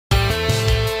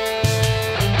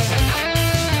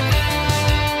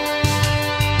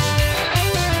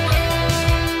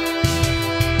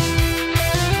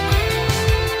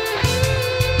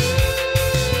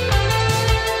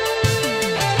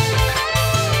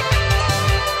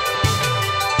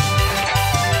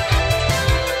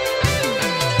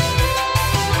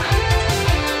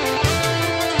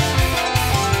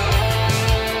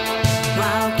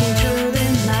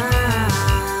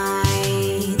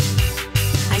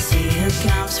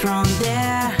comes from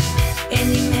there.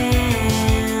 Any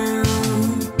man,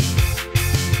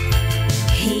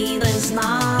 he does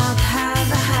not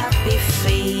have a happy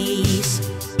face.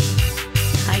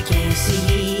 I can see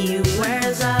he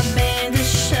wears a banded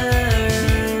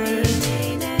shirt,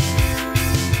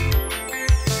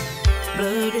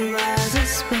 but it was a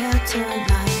special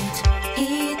night.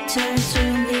 He turned to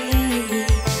me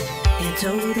and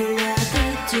told me what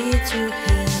they did to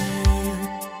him.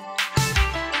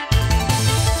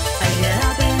 I got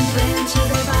up and went to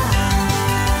the bar.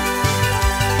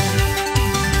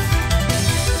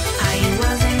 I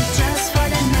wasn't just for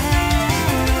the man,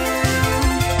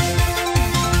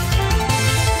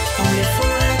 only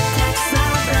for a text I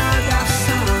brought our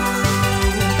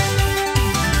song.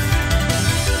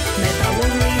 Metal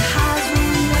only has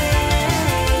one way.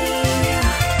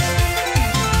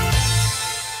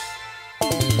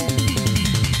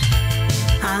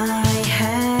 I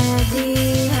had the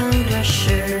Angor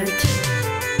shirt.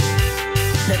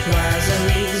 That was a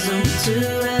reason to